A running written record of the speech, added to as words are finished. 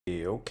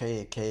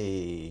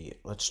Okay,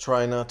 let's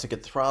try not to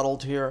get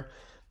throttled here.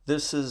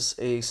 This is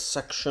a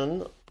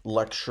section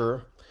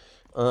lecture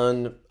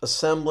on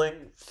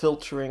assembling,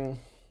 filtering,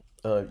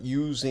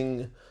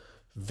 using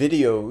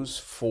videos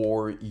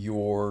for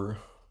your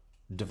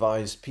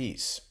devised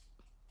piece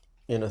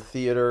in a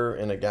theater,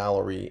 in a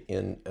gallery,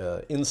 in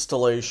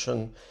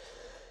installation,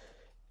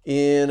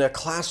 in a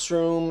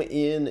classroom,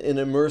 in an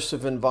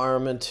immersive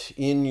environment,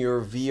 in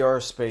your VR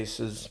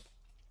spaces,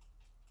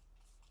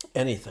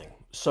 anything.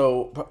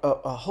 So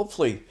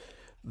hopefully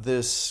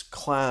this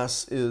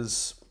class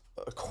is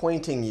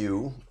acquainting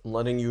you,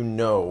 letting you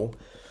know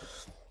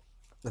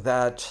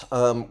that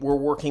we're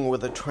working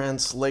with a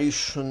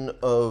translation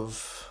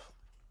of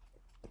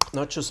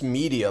not just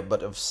media,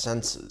 but of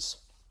senses.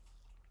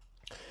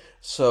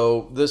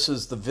 So this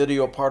is the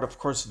video part. Of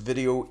course,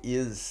 video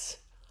is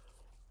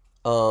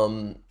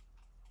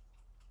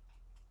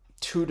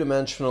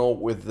two-dimensional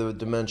with the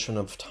dimension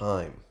of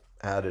time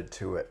added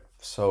to it.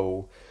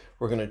 So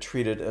we're going to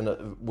treat it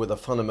with a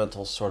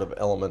fundamental sort of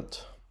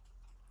elemental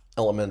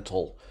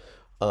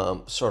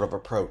sort of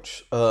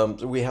approach.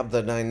 We have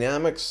the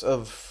dynamics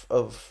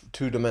of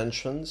two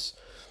dimensions,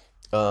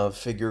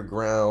 figure,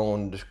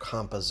 ground,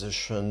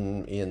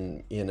 composition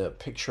in a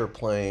picture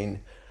plane.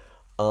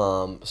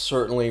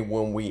 Certainly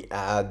when we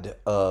add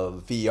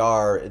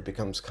VR, it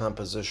becomes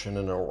composition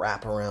in a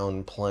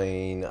wraparound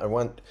plane. I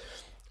want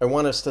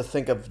us to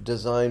think of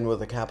design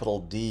with a capital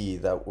D,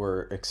 that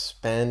we're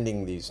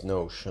expanding these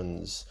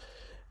notions.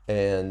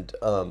 And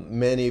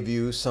many of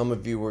you, some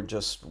of you were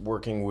just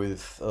working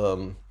with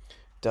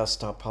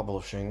desktop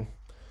publishing,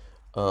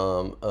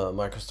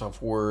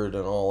 Microsoft Word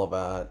and all of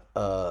that.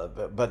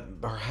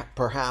 But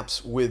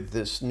perhaps with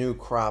this new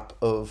crop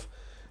of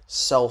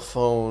cell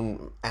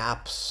phone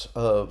apps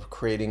of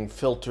creating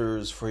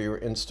filters for your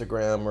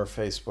Instagram or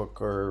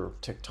Facebook or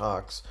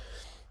TikToks,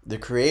 the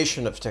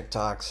creation of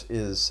TikToks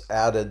is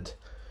added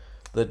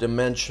the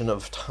dimension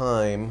of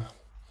time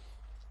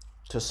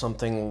to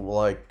something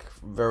like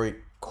very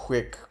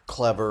quick,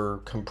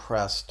 clever,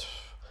 compressed,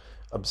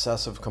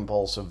 obsessive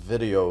compulsive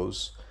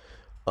videos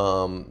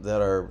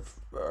that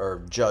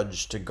are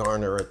judged to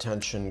garner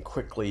attention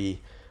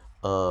quickly,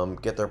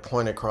 get their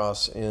point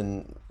across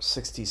in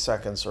 60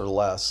 seconds or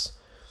less,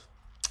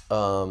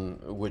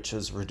 which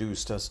has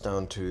reduced us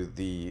down to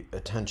the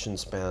attention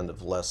span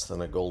of less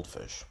than a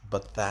goldfish.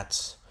 But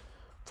that's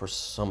for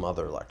some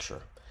other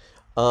lecture.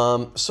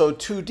 So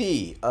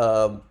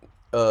 2D,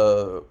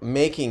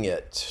 making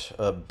it,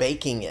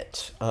 baking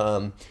it.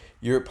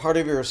 Your part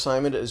of your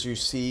assignment, as you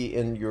see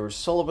in your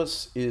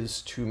syllabus,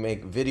 is to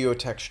make video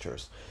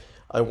textures.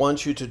 I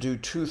want you to do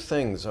two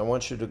things. I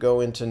want you to go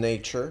into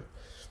nature.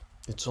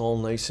 It's all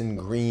nice and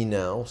green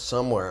now,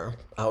 somewhere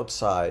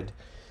outside,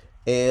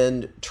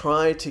 and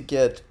try to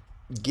get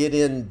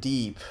in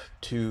deep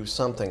to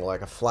something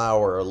like a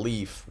flower, a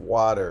leaf,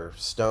 water,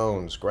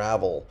 stones,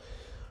 gravel.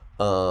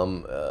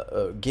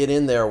 Get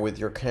in there with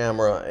your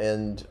camera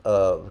and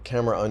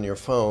camera on your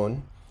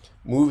phone,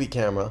 movie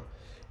camera,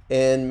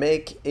 and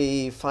make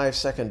a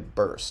 5-second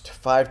burst,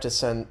 5 to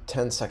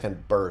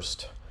 10-second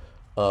burst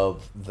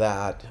of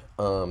that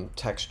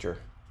texture.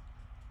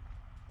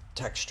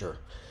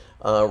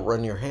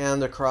 Run your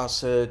hand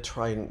across it,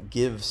 try and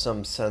give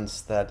some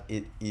sense that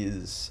it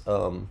is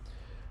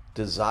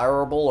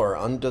desirable or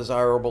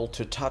undesirable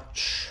to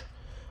touch.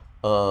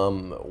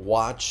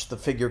 Watch the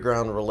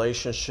figure-ground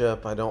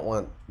relationship. I don't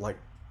want like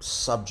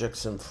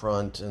subjects in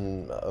front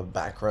and a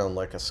background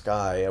like a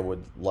sky. I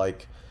would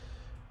like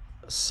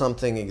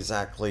something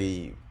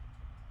exactly,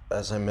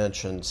 as I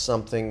mentioned,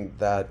 something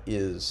that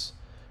is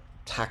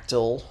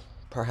tactile,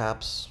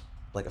 perhaps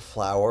like a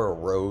flower, a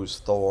rose,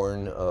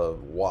 thorn,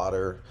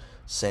 water,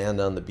 sand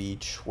on the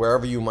beach,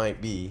 wherever you might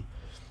be,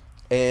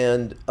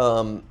 and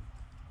kind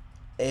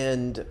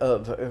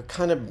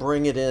of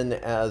bring it in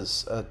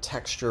as a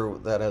texture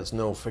that has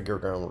no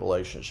figure-ground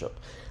relationship.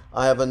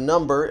 I have a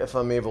number, if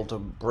I'm able to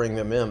bring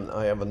them in,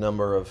 I have a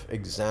number of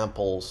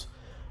examples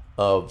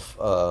of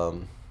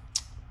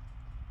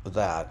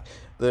that.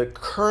 The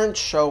current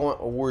show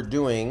we're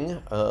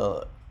doing,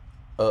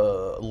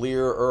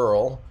 Lear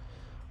Earl,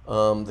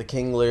 the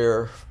King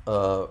Lear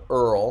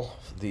Earl,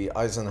 the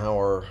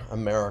Eisenhower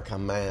America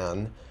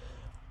man,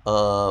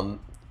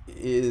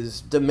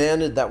 is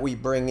demanded that we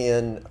bring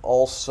in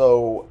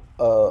also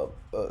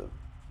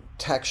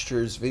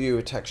textures, video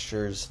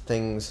textures,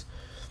 things.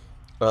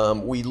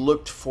 We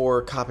looked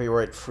for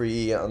copyright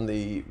free on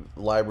the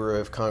Library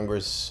of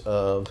Congress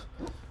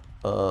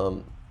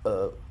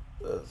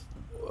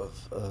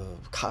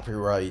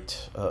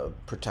copyright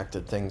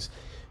protected things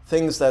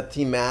that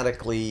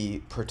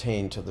thematically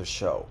pertain to the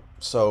show.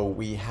 So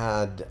we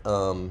had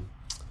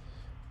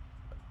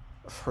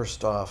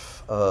first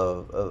off,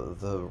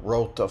 the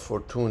Rota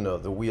Fortuna,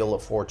 the Wheel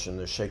of Fortune,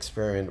 the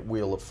Shakespearean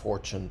Wheel of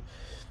Fortune.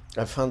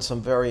 I found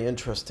some very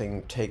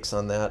interesting takes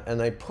on that,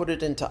 and I put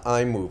it into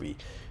iMovie.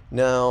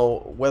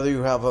 Now, whether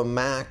you have a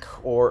Mac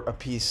or a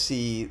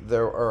PC,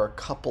 there are a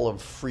couple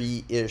of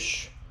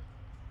free-ish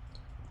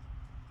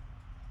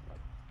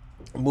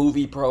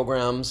movie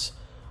programs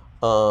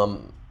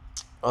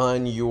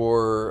on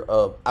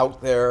your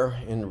out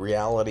there in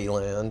reality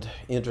land,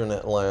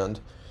 internet land.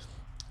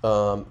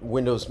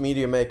 Windows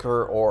Media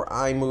Maker or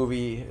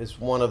iMovie is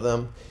one of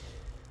them.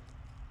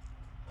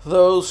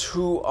 Those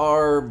who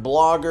are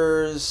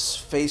bloggers,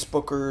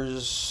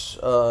 Facebookers,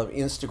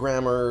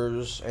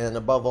 Instagrammers, and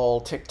above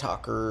all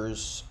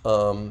TikTokers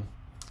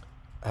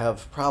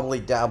have probably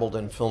dabbled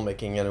in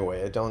filmmaking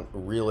anyway. I don't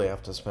really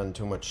have to spend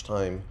too much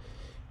time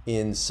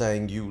in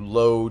saying you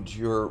load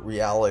your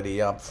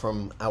reality up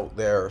from out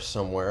there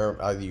somewhere.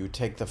 Either you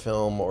take the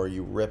film or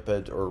you rip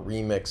it or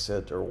remix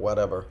it or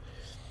whatever.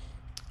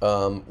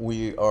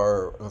 We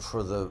are,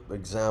 for the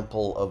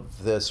example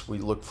of this, we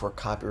look for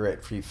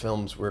copyright-free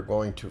films. We're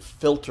going to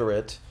filter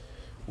it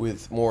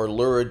with more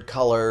lurid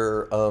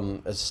color,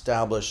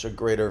 establish a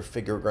greater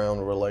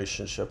figure-ground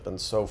relationship, and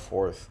so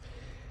forth,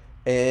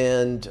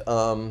 and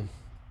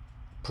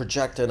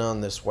project it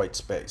on this white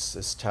space,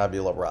 this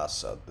tabula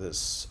rasa,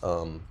 this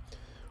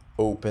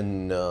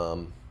open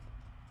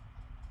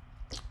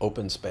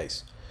open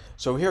space.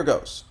 So here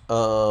goes.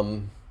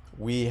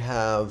 We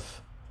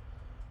have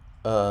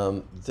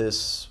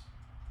this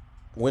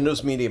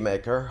Windows Media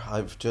Maker.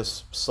 I've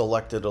just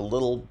selected a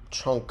little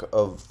chunk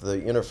of the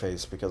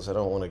interface because I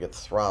don't want to get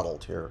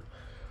throttled here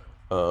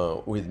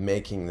with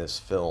making this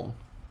film.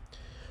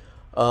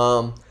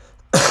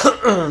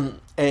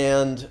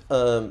 And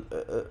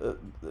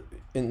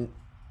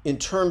in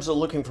terms of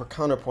looking for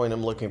counterpoint,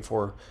 I'm looking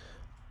for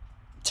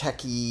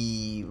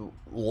techie,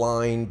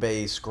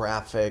 line-based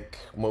graphic,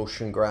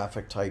 motion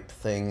graphic type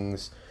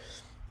things.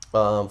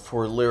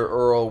 For Lear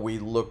Earl, we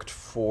looked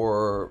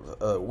for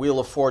Wheel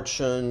of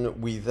Fortune.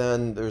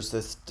 There's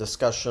this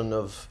discussion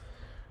of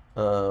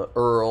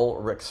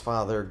Earl, Rick's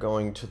father,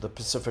 going to the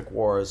Pacific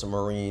War as a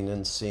Marine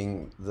and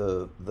seeing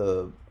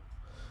the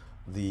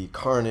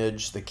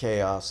carnage, the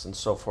chaos, and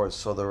so forth.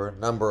 So there were a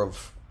number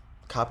of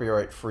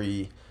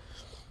copyright-free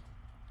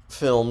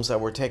films that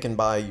were taken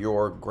by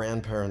your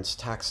grandparents'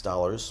 tax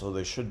dollars, so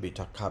they should be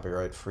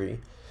copyright-free,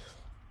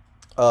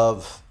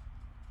 of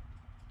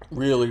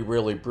really,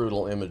 really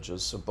brutal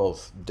images of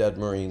both dead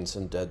Marines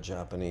and dead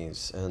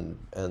Japanese, and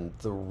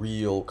the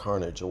real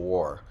carnage of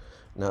war,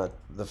 not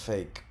the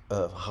fake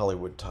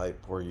Hollywood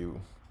type where you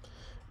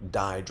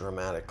die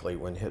dramatically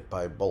when hit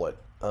by a bullet.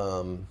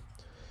 And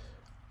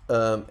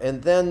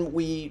then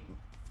we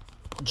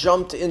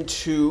jumped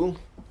into,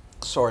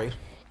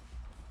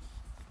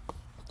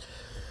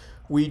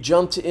 we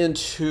jumped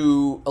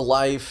into a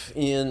life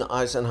in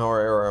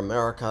Eisenhower-era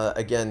America.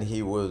 Again,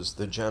 he was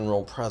the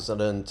general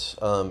president.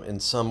 In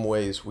some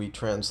ways, we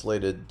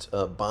translated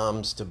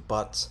bombs to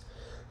butts.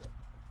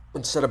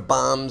 Instead of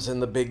bombs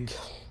and the big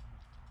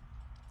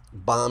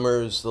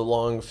bombers, the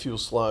long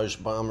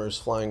fuselage bombers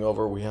flying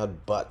over, we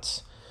had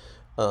butts.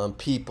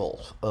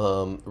 People,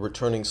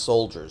 returning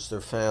soldiers,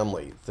 their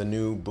family, the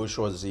new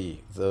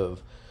bourgeoisie, the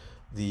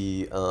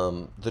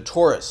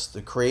tourists,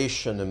 the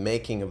creation and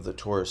making of the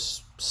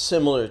tourists,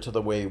 similar to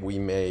the way we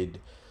made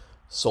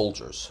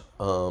soldiers.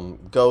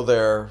 Go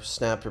there,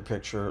 snap your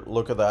picture,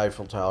 look at the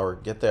Eiffel Tower,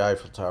 get the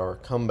Eiffel Tower,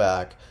 come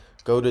back,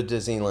 go to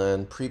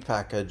Disneyland,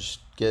 prepackaged,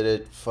 get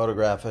it,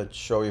 photograph it,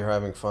 show you're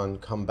having fun,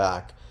 come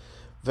back.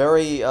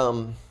 Very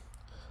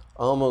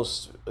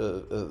almost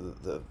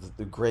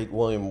the great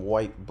William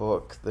White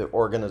book, The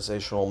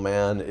Organizational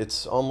Man.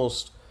 It's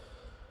almost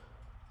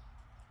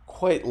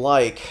quite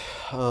like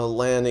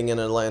landing in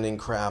a landing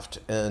craft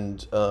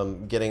and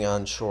getting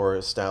on shore,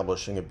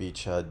 establishing a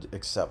beachhead,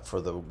 except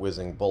for the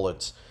whizzing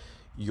bullets.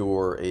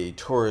 You're a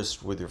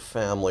tourist with your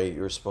family.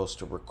 You're supposed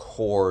to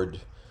record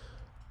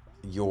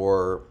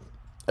your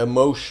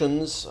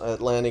emotions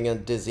at landing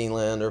at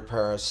Disneyland or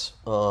Paris,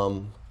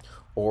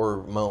 or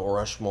Mount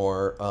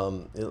Rushmore.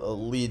 It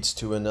leads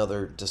to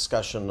another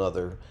discussion,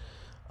 another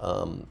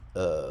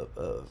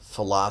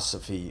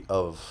philosophy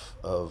of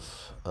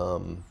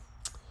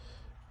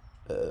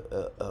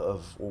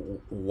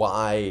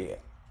why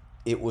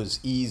it was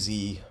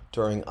easy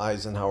during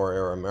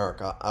Eisenhower-era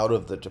America, out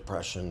of the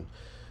Depression,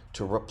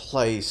 to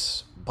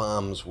replace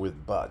bombs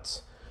with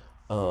butts,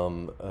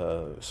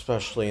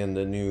 especially in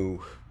the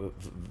new,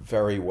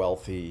 very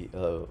wealthy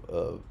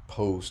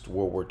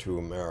post-World War II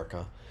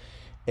America,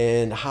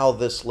 and how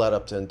this led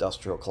up to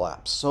industrial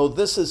collapse. So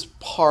this is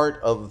part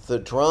of the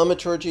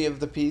dramaturgy of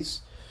the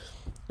piece.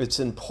 It's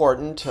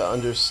important to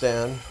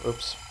understand,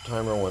 oops,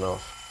 timer went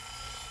off.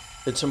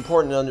 It's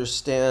important to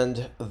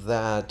understand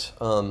that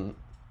in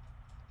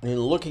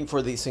looking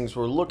for these things,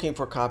 we're looking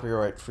for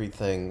copyright-free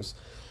things.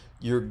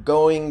 You're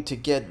going to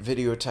get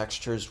video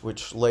textures,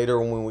 which later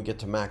when we get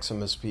to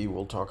Maximus P,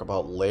 we'll talk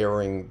about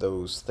layering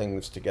those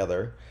things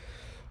together.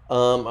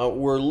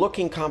 We're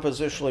looking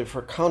compositionally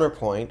for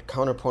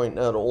counterpoint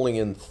not only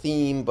in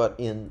theme, but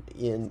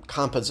in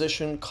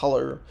composition,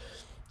 color,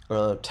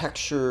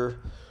 texture,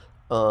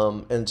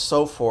 and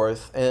so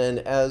forth. And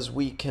as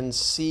we can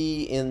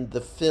see in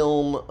the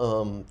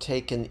film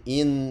taken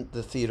in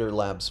the theater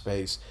lab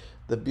space,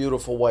 the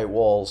beautiful white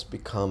walls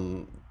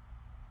become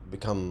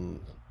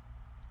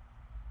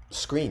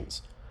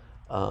screens.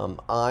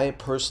 I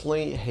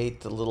personally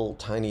hate the little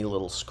tiny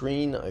little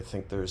screen. I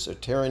think there's a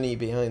tyranny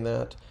behind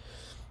that,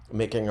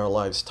 making our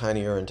lives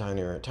tinier and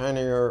tinier and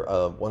tinier.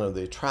 One of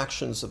the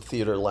attractions of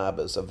Theater Lab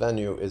as a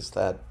venue is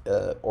that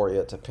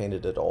Orietta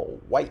painted it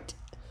all white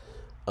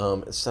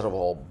instead of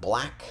all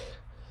black,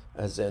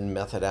 as in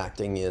method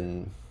acting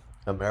in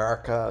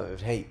America.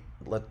 Hey,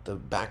 let the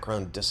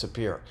background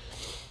disappear.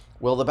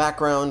 Well, the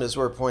background, as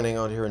we're pointing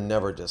out here,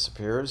 never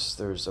disappears.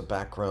 There's a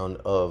background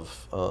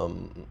of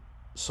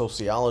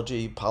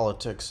sociology,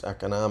 politics,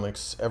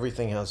 economics.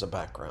 Everything has a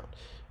background,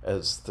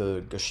 as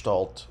the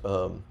Gestalt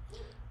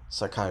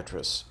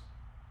psychiatrist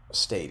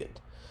stated.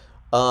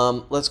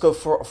 Let's go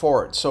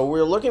forward. So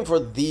we're looking for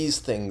these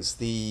things: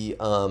 the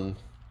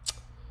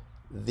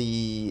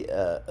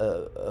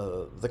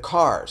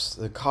cars.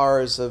 The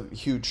car is a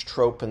huge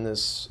trope in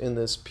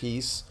this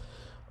piece.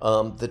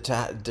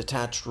 The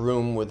detached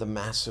room with a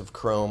massive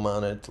chrome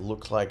on it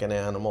looked like an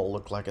animal,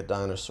 looked like a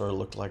dinosaur,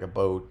 looked like a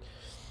boat.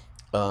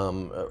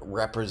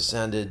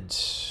 Represented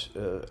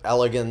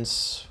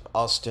elegance,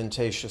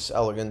 ostentatious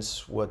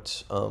elegance,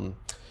 what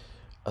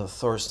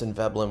Thorsten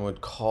Veblen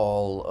would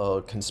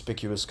call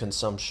conspicuous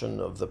consumption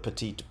of the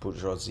petite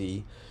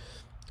bourgeoisie.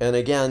 And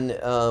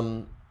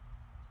again,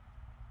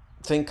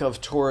 think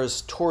of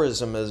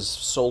tourism as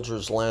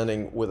soldiers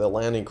landing with a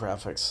landing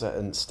craft.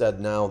 Instead,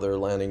 now they're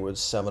landing with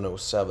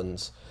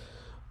 707s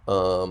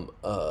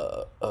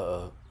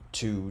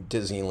to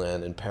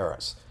Disneyland in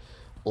Paris.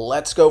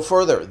 Let's go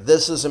further.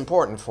 This is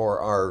important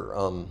for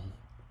our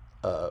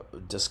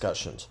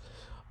discussions.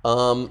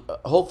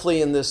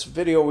 Hopefully in this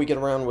video we get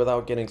around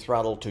without getting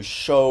throttled to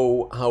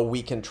show how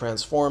we can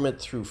transform it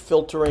through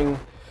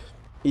filtering,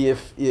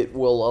 if it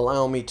will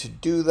allow me to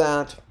do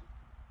that.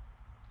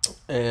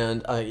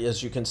 And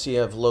as you can see,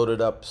 I've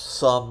loaded up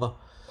some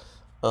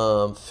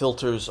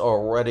filters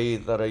already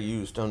that I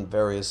used on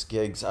various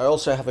gigs. I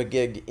also have a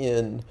gig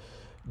in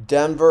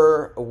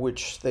Denver,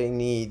 which they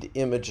need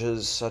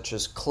images such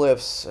as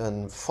cliffs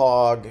and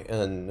fog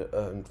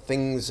and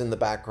things in the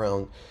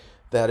background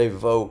that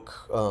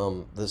evoke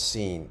the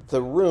scene.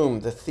 The room,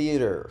 the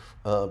theater,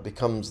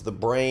 becomes the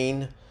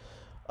brain.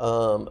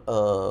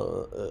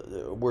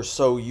 We're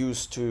so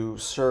used to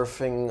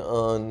surfing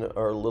on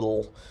our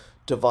little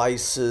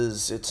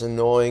devices. It's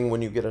annoying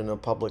when you get in a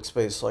public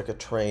space like a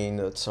train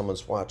that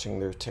someone's watching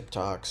their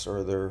TikToks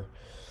or their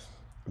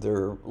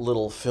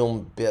little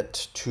film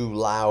bit too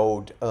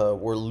loud.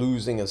 We're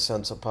losing a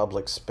sense of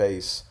public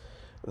space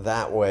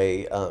that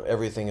way.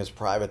 Everything is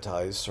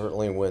privatized.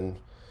 Certainly when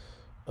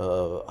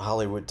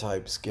Hollywood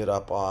types get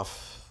up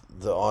off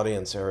the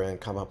audience area and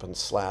come up and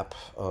slap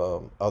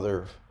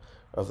other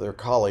of their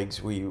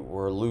colleagues, we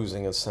were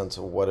losing a sense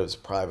of what is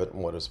private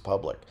and what is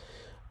public.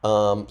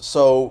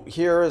 So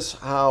here is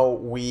how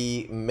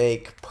we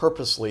make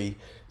purposely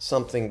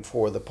something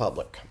for the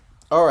public.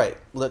 All right,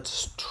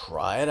 let's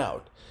try it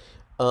out.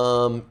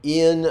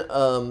 In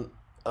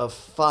a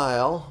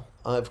file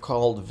I've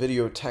called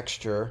video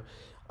texture,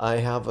 I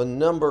have a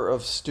number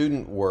of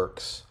student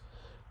works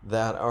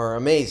that are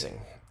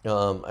amazing.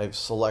 I've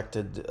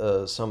selected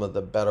some of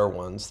the better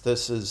ones.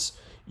 This is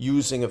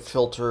using a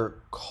filter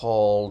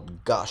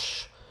called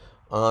Gush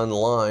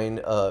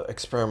online,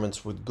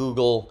 experiments with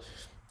Google.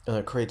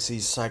 Creates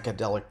these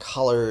psychedelic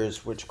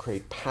colors which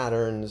create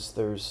patterns.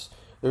 There's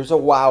a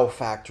wow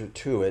factor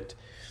to it,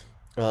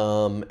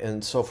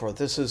 and so forth.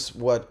 This is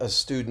what a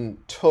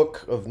student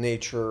took of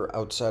nature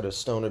outside of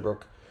Stony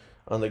Brook,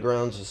 on the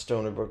grounds of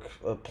Stony Brook,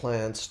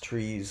 plants,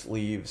 trees,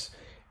 leaves,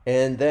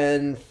 and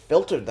then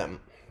filtered them,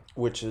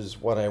 which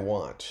is what I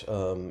want.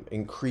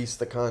 Increase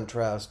the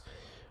contrast,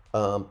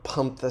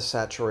 pump the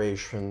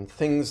saturation,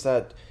 things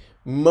that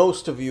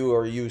most of you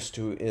are used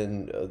to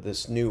in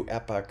this new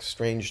epoch,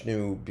 strange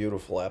new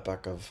beautiful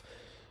epoch of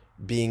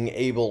being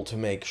able to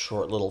make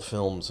short little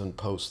films and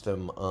post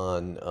them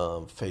on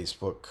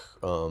Facebook,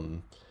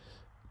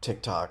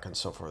 TikTok, and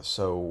so forth.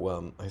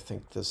 So I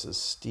think this is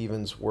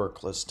Steven's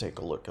work. Let's take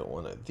a look at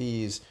one of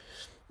these.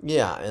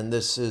 Yeah, and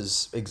this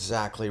is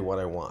exactly what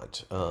I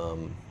want.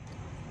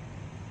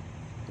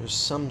 There's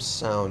some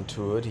sound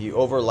to it. He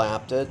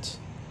overlapped it.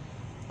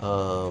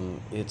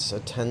 It's a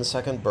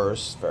 10-second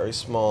burst, very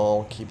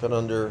small. Keep it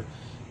under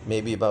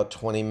maybe about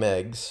 20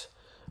 megs.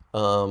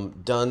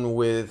 Done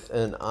with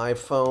an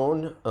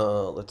iPhone.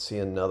 Let's see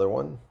another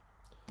one.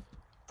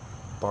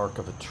 Bark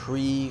of a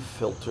tree,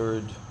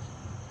 filtered.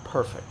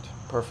 Perfect,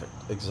 perfect.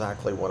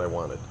 Exactly what I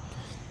wanted.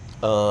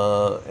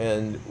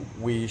 And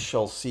we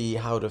shall see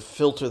how to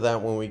filter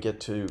that when we get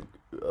to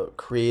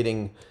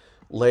creating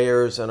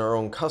layers and our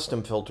own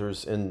custom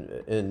filters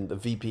in the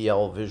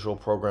VPL, visual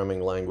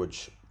programming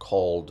language,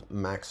 called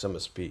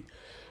Maximus P.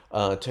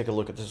 Take a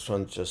look at this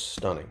one, just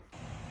stunning.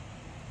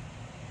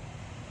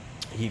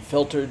 He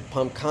filtered,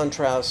 pumped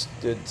contrast,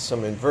 did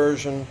some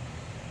inversion,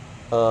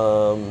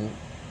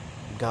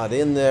 got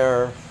in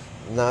there,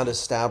 not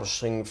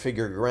establishing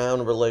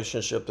figure-ground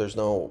relationship. There's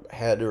no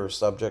head or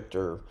subject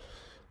or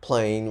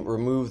plane.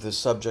 Remove the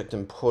subject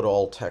and put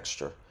all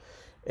texture.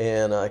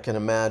 And I can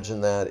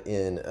imagine that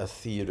in a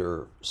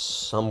theater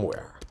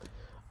somewhere.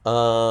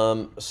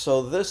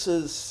 So this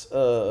is,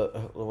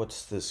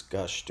 what's this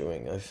gush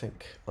doing? I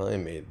think I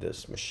made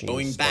this machine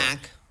Going stop.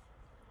 back,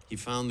 he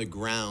found the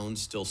ground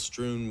still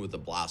strewn with the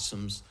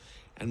blossoms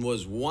and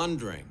was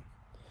wondering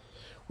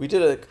We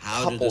did a how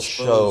to couple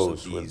dispose of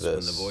shows with these when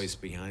the this. voice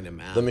behind him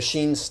asked. The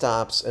machine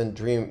stops and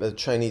Dream, the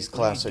Chinese "What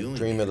are you classic doing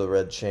Dream of here?" the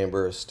Red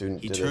Chamber. A student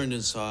He did turned a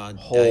and saw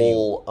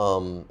whole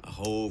a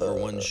hoe over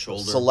one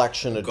shoulder,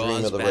 selection a of Dream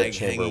gauze of the Red bag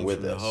Chamber hanging with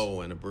from the this. hoe,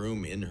 and a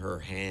broom in her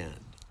hand.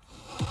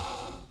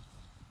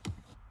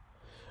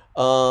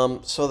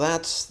 So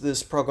that's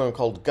this program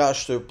called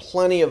Gush. There are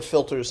plenty of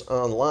filters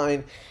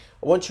online.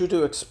 I want you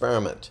to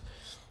experiment.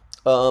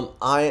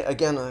 I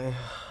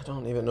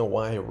don't even know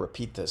why I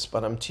repeat this,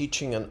 but I'm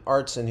teaching an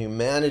arts and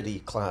humanity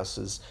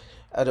classes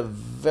at a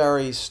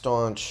very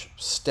staunch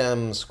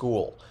STEM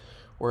school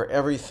where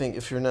everything,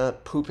 if you're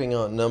not pooping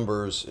on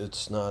numbers,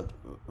 it's not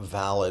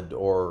valid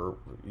or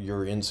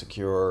you're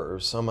insecure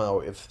or somehow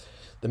if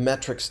the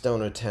metrics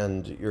don't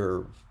attend,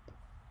 your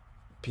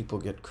people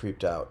get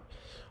creeped out.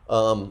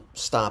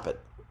 Stop it.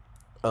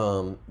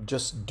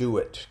 Just do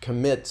it.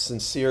 Commit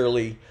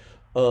sincerely.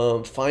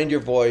 Find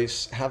your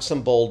voice. Have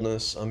some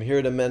boldness. I'm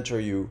here to mentor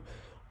you.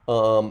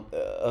 Don't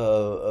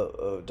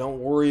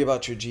worry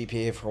about your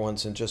GPA for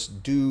once and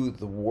just do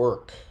the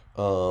work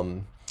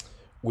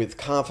with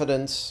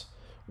confidence,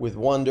 with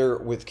wonder,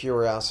 with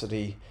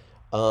curiosity.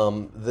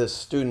 This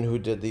student who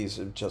did these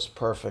is just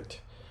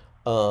perfect.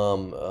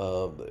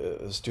 A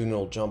student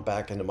will jump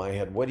back into my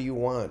head. What do you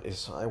want?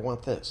 I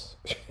want this.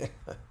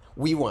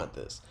 We want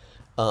this.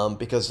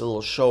 Because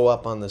it'll show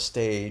up on the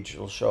stage,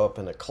 it'll show up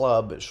in a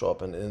club, it'll show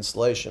up in an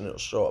installation, it'll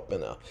show up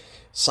in a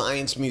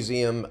science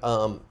museum,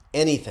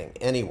 anything,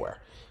 anywhere.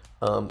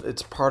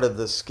 It's part of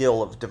the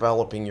skill of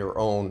developing your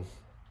own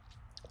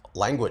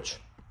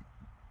language.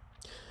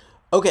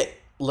 Okay,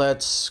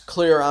 let's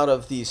clear out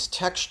of these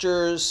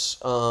textures.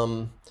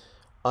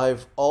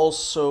 I've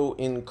also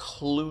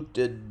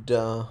included,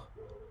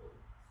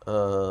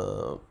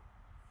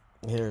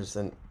 here's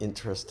an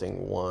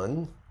interesting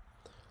one.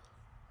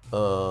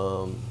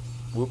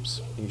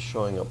 Whoops, he's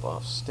showing up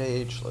off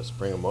stage. Let's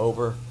bring him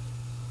over.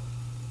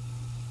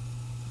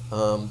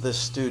 This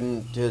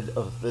student did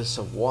this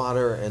of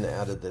water and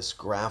added this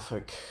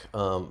graphic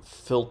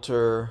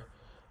filter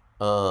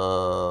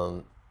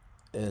and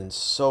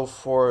so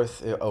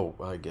forth. Oh,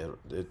 I get it.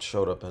 It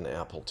showed up in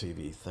Apple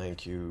TV.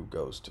 Thank you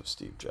goes to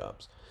Steve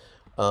Jobs.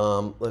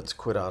 Let's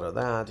quit out of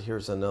that.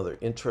 Here's another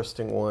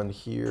interesting one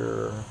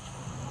here.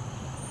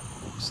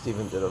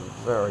 Stephen did a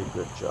very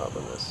good job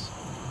in this.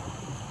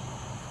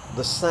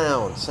 The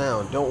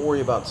sound. Don't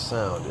worry about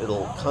sound.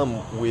 It'll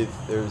come with,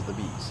 there's the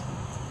bees.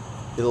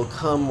 It'll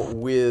come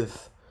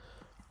with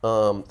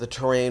the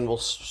terrain. Will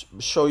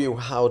show you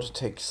how to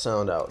take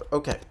sound out.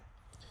 Okay.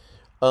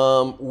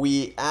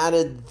 We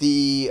added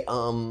the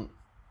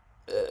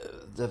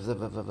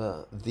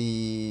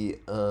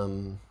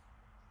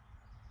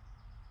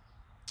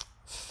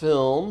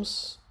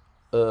films.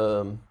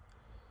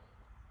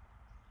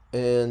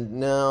 And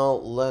now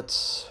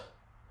let's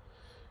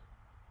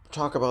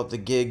talk about the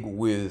gig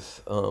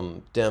with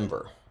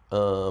Denver.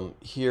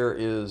 Here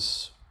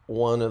is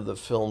one of the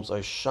films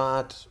I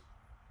shot.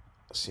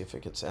 Let's see if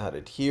it gets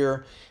added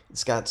here.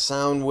 It's got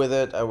sound with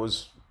it. I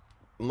was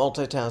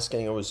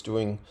multitasking. I was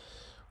doing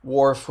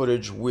war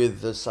footage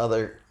with this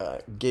other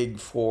gig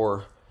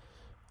for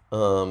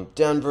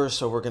Denver,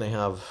 so we're going to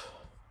have...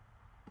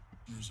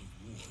 Of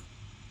war.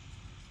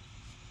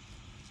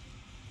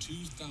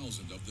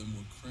 2,000 of them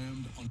were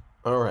crammed on...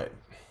 All right.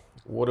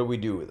 What do we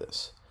do with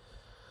this?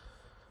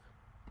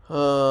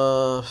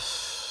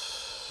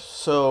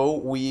 So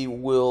we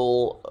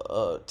will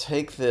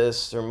take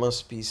this. There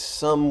must be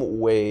some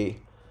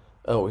way.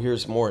 Oh,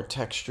 here's more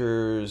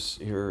textures.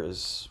 Here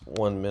is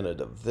 1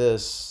 minute of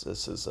this.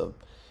 This is a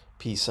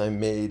piece I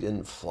made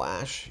in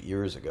Flash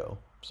years ago,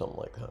 something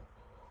like that.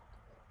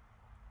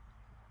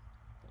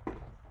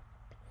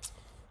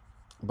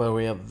 But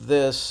we have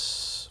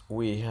this.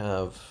 We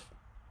have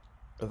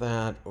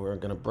that. We're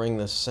going to bring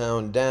the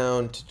sound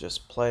down to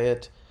just play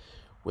it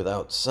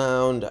without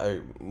sound. I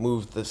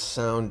moved the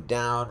sound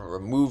down,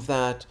 remove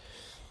that.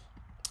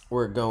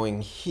 We're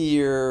going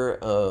here.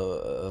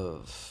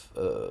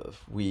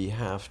 We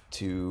have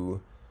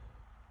to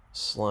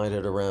slide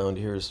it around.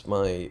 Here's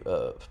my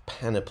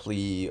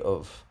panoply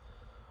of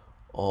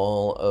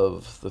all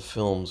of the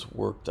films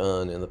worked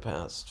on in the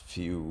past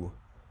few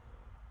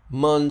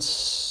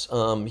months.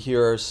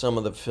 Here are some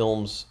of the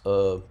films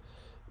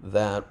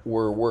that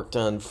were worked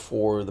on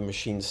for the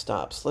Machine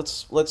Stops.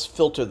 Let's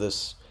filter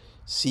this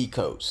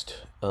Seacoast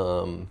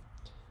and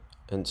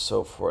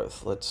so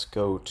forth. Let's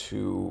go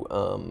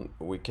to,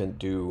 we can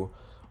do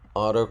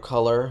auto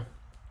color,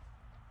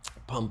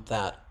 pump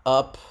that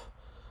up.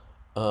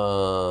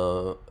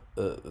 This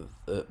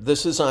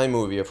is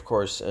iMovie, of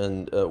course,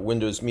 and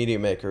Windows Media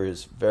Maker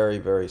is very,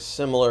 very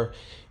similar.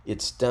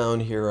 It's down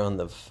here on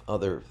the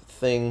other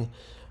thing.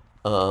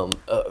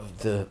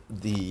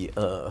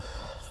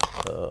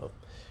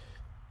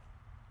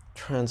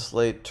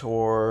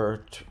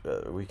 Translator,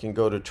 we can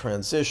go to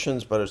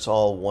transitions, but it's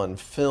all one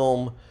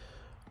film.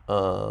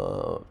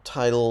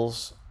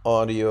 titles,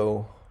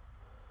 audio.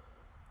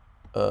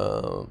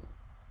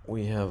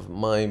 We have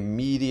my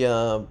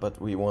media,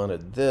 but we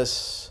wanted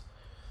this.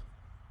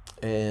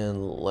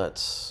 And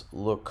let's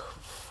look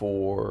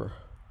for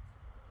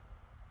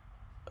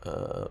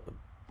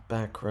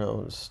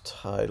backgrounds,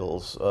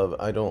 titles.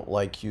 I don't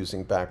like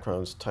using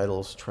backgrounds,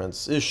 titles,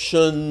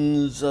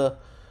 transitions,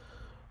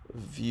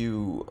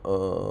 view.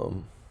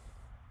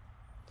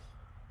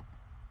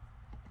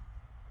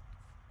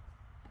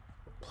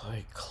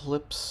 Play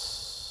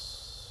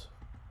clips.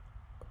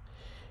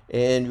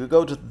 And we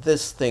go to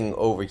this thing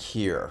over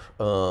here.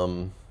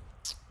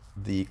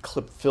 The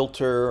clip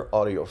filter,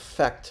 audio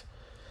effect.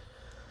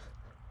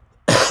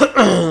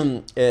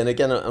 And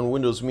again, on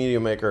Windows Media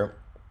Maker,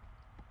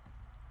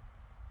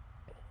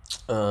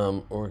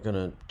 we're going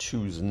to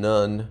choose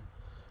none.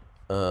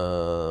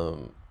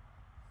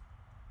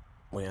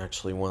 We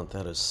actually want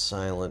that as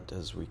silent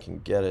as we can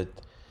get it.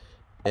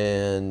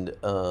 And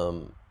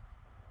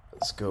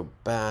let's go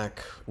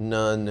back.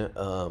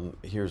 None.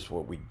 Here's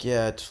what we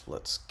get.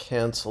 Let's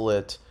cancel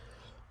it.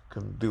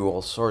 Can do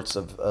all sorts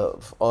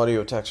of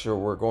audio texture.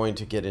 We're going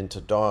to get into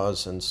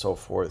DAWs and so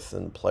forth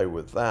and play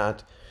with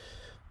that.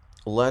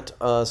 Let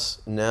us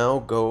now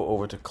go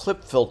over to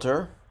clip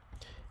filter.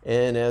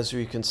 And as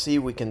you can see,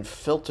 we can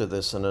filter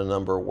this in a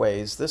number of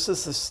ways. This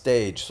is the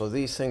stage, so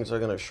these things are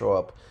going to show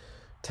up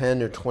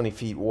 10 or 20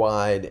 feet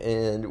wide.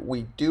 And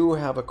we do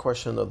have a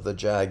question of the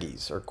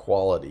jaggies, or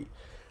quality.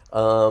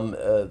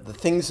 The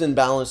things in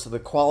balance are the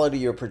quality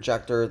of your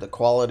projector, the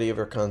quality of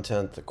your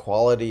content, the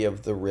quality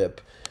of the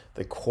rip,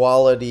 the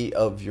quality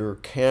of your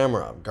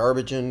camera.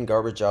 Garbage in,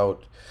 garbage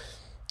out.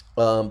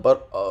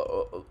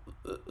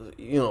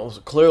 You know,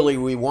 clearly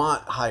we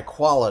want high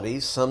quality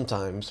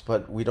sometimes,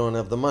 but we don't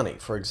have the money.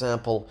 For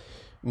example,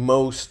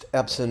 most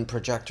Epson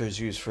projectors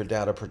used for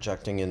data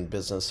projecting in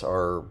business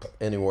are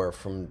anywhere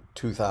from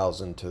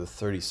 2,000 to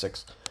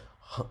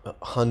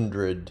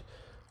 3,600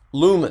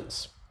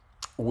 lumens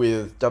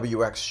with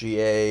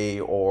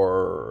WXGA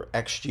or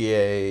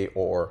XGA,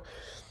 or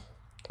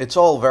it's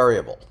all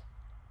variable.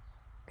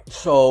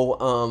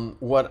 So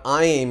what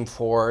I aim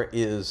for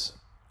is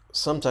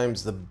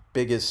sometimes the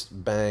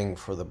biggest bang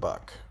for the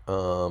buck.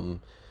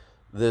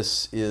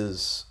 This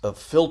is a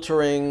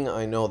filtering.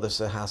 I know this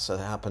has to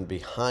happen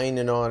behind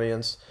an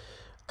audience.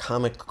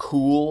 Comic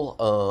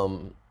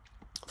Cool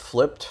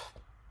flipped.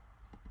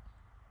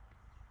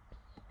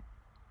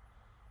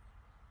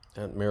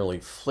 That merely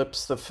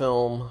flips the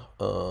film.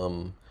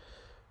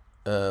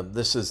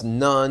 This is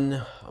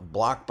none. A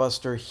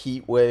Blockbuster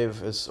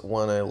Heatwave is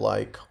one I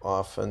like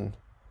often.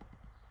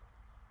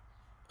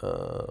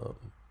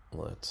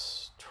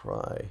 Let's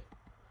try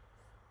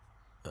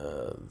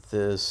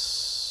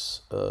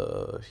this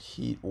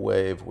heat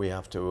wave. We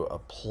have to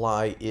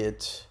apply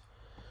it.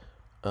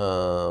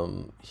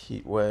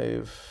 Heat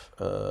wave.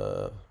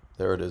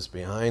 There it is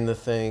behind the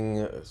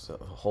thing. So,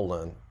 hold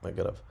on, I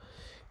gotta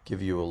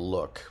give you a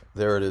look.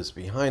 There it is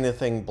behind the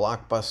thing.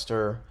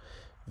 Blockbuster,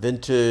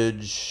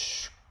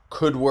 vintage,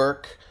 could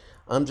work.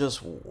 I'm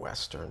just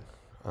Western.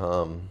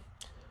 You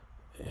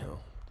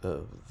know.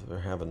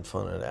 They're having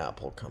fun at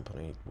Apple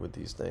Company with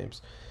these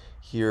names.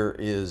 Here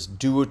is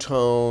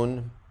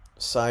duotone.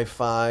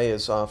 Sci-fi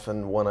is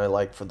often one I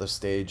like for the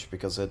stage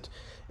because it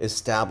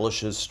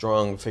establishes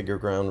strong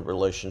figure-ground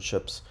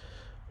relationships.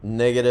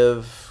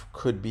 Negative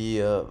could be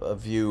a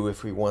view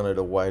if we wanted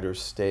a wider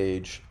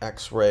stage.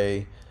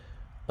 X-ray,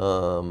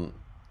 audio,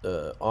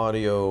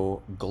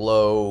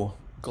 glow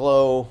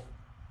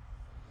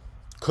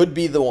could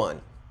be the one.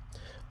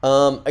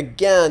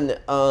 Again,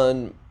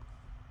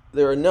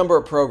 there are a number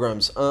of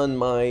programs. On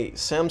my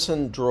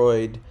Samsung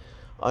Droid,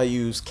 I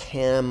use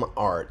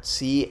CamArt,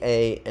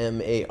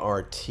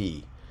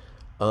 C-A-M-A-R-T.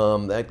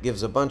 That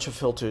gives a bunch of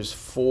filters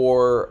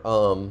for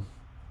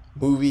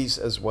movies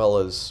as well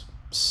as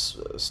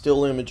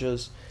still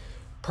images.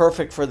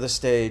 Perfect for the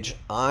stage.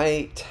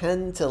 I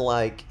tend to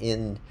like,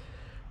 in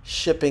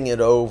shipping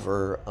it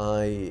over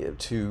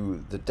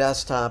to the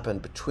desktop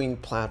and between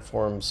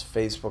platforms,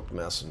 Facebook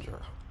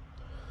Messenger.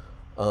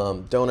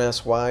 Don't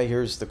ask why.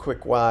 Here's the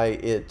quick why.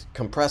 It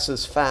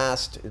compresses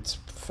fast. It's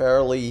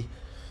fairly,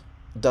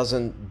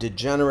 doesn't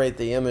degenerate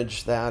the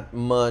image that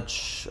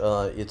much.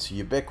 It's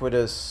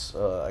ubiquitous.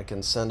 I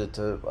can send it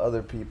to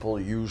other people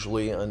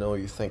usually. I know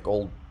you think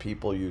old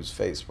people use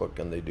Facebook,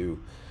 and they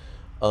do.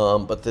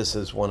 But this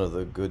is one of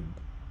the good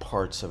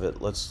parts of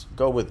it. Let's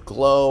go with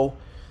glow.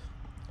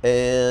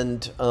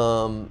 And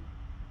you're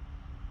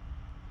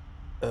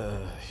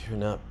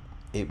not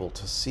able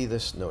to see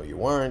this. No,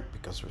 you aren't,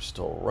 because we're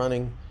still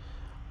running.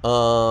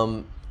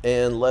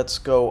 And let's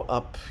go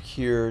up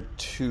here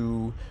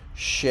to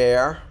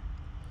share.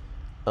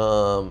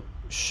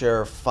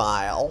 Share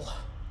file,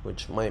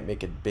 which might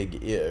make it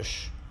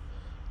big-ish.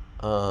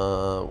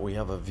 We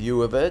have a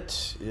view of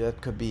it.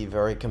 That could be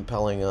very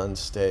compelling on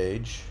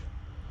stage.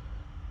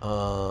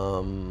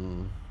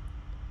 And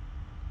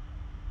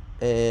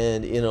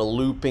in a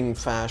looping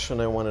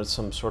fashion, I wanted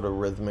some sort of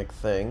rhythmic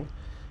thing.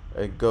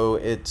 It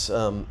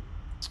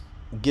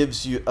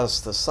gives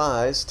us the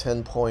size,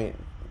 10.2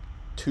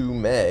 2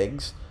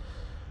 megs.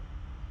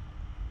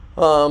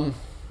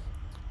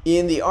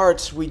 In the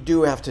arts, we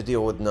do have to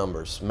deal with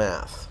numbers,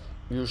 math,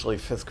 usually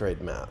 5th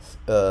grade math.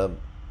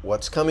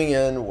 What's coming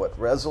in, what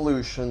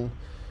resolution,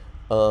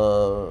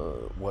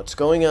 what's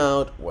going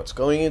out, what's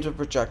going into the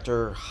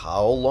projector,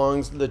 how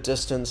long's the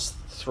distance,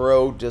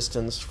 throw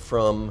distance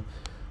from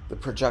the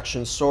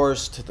projection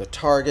source to the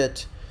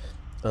target,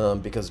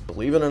 because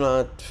believe it or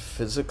not,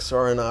 physics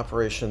are in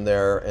operation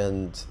there,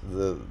 and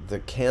the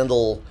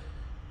candle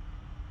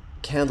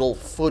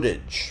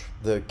footage,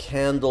 the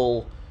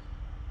candle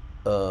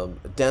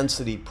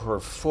density per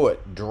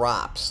foot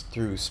drops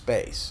through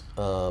space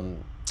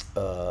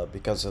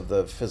because of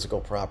the physical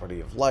property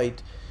of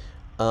light.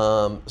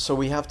 So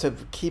we have to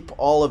keep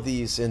all of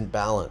these in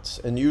balance,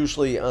 and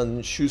usually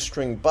on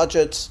shoestring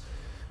budgets,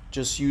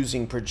 just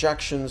using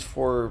projections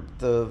for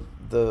the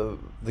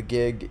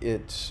gig,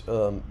 it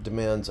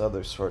demands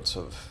other sorts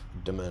of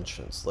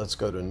dimensions. Let's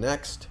go to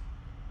next,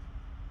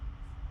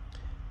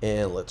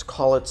 and let's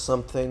call it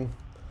something.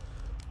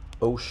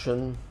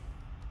 Ocean.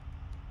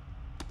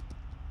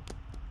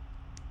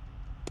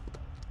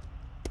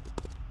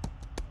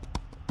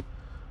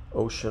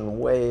 Ocean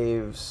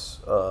waves,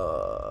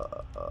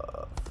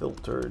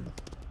 filtered,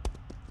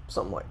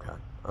 something like that.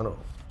 I don't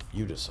know.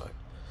 You decide.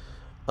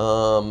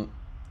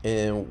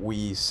 And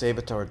we save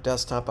it to our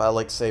desktop. I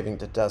like saving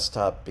to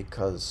desktop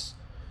because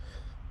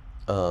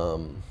I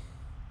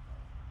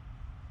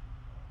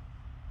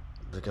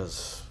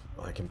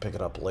can pick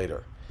it up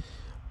later.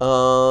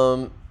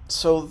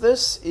 So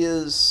this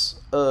is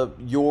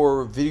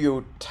your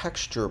video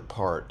texture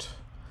part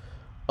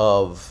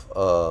of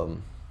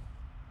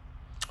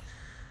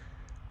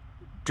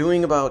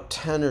doing about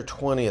 10 or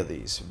 20 of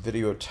these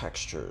video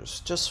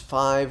textures, just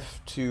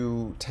 5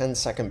 to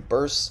 10-second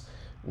bursts,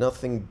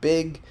 nothing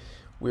big.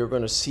 We're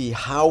going to see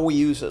how we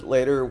use it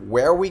later.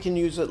 Where we can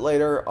use it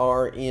later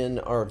are in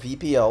our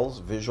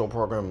VPLs, Visual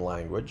Program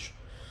Language.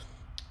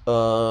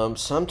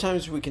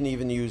 Sometimes we can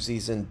even use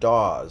these in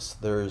DAWs.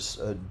 There's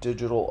a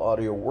digital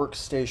audio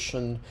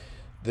workstation.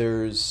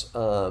 There's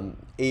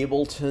Ableton,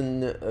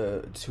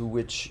 to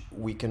which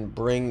we can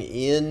bring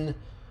in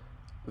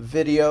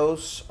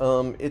videos.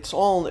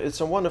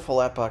 It's a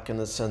wonderful epoch in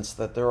the sense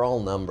that they're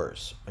all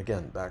numbers.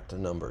 Again, back to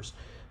numbers.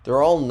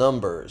 They're all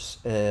numbers,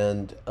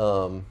 and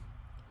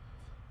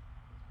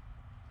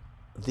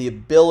the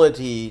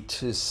ability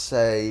to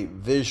say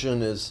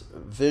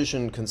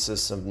vision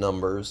consists of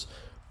numbers,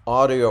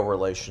 audio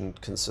relation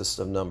consists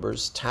of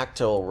numbers,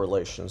 tactile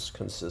relations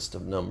consist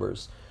of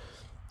numbers,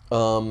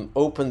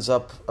 opens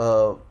up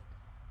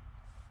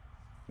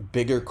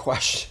bigger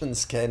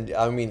questions.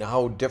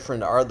 How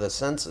different are the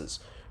senses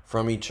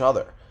from each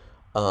other?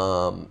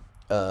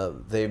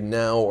 They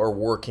now are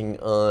working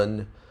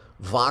on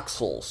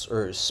voxels,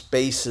 or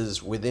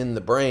spaces within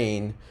the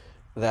brain,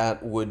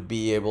 that would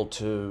be able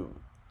to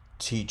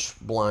teach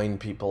blind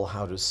people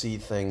how to see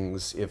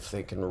things if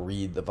they can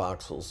read the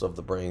voxels of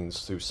the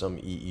brains through some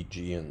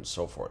EEG and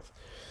so forth.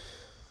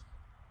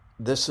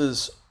 This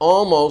is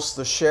almost,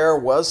 the share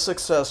was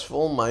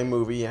successful. My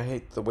movie, I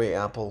hate the way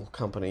Apple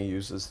company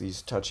uses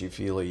these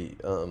touchy-feely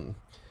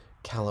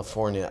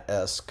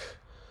California-esque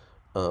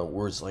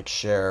words like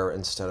share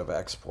instead of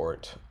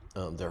export.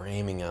 They're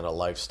aiming at a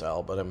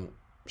lifestyle, but I'm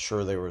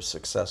sure they were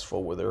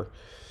successful with their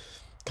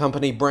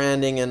company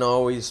branding and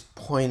always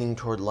pointing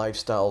toward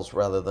lifestyles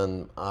rather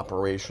than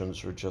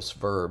operations or just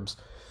verbs.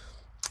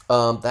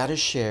 That is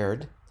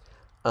shared.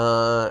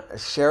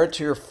 Share it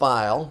to your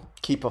file.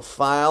 Keep a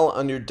file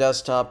on your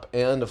desktop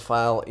and a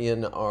file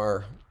in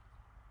our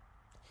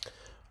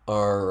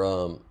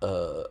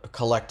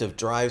collective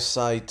drive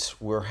site.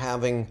 We're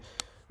having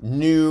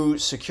new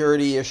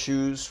security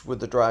issues with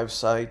the drive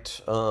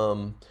site.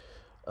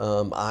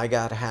 I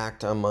got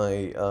hacked on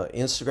my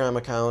Instagram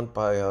account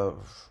by a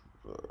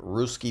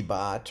Ruski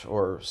bot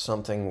or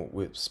something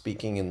with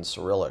speaking in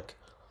Cyrillic,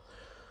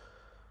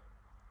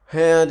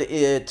 and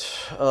it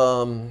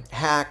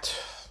hacked,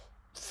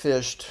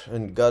 fished,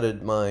 and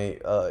gutted my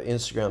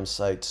Instagram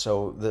site.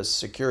 So the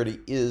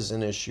security is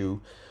an issue.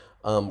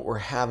 We're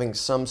having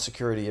some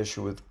security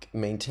issue with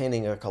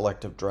maintaining a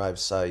collective drive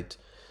site,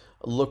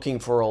 looking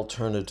for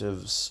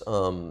alternatives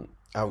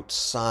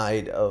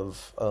outside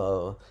of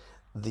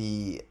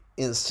the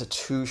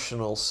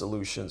institutional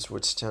solutions,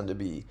 which tend to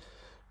be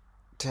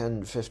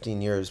 10,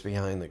 15 years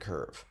behind the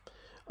curve.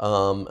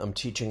 I'm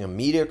teaching a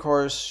media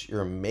course.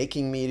 You're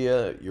making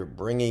media. You're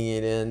bringing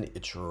it in.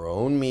 It's your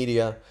own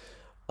media.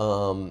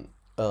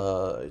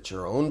 It's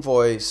your own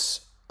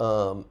voice.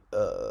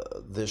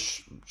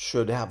 This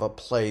should have a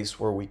place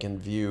where we can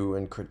view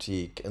and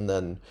critique and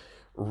then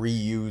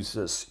reuse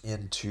this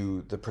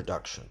into the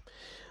production.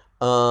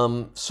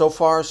 So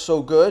far,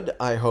 so good,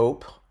 I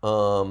hope.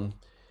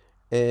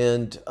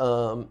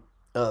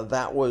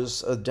 That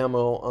was a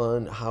demo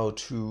on how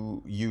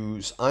to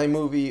use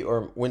iMovie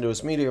or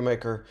Windows Media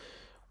Maker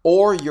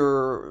or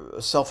your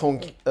cell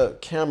phone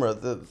camera.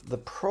 The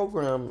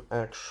program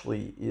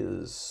actually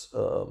is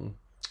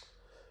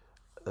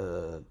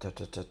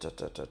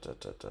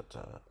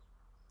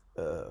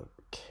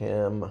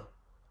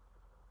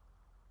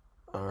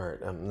All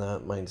right,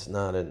 not mine's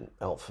not in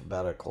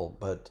alphabetical,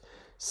 but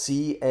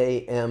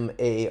CAMART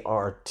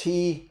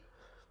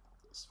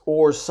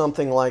or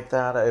something like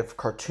that. I have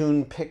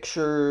cartoon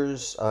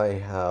pictures. I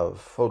have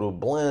photo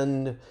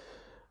blend.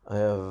 I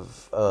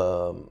have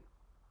uh,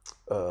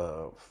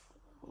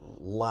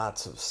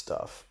 lots of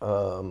stuff.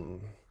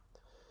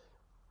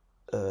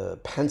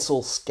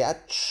 Pencil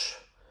sketch.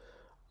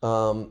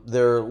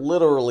 There are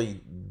literally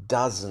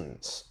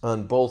dozens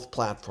on both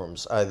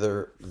platforms,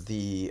 either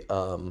the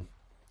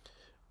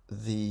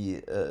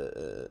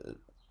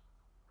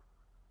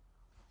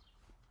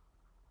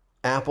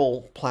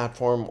Apple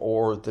platform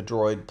or the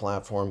Droid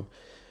platform.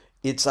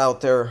 It's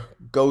out there.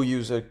 Go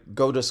use it.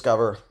 Go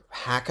discover.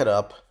 Hack it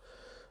up.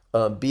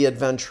 Be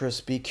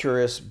adventurous. Be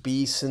curious.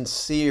 Be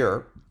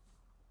sincere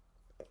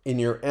in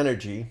your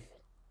energy.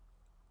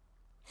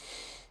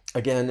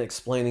 Again,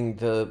 explaining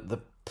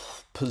the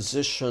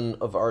position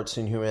of arts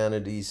and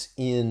humanities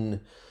in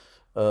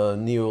a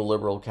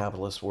neoliberal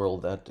capitalist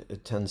world that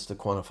it tends to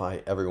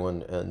quantify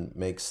everyone and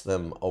makes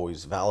them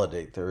always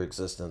validate their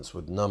existence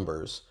with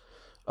numbers.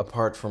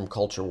 Apart from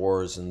culture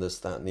wars and this,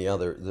 that, and the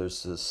other,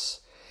 there's this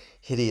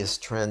hideous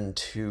trend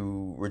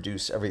to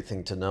reduce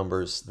everything to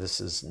numbers. This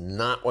is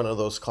not one of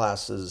those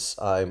classes.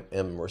 I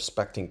am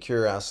respecting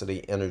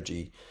curiosity,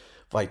 energy,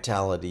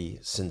 vitality,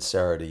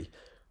 sincerity.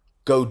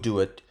 Go do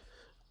it.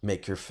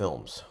 Make your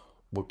films.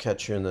 We'll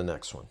catch you in the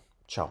next one.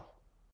 Ciao.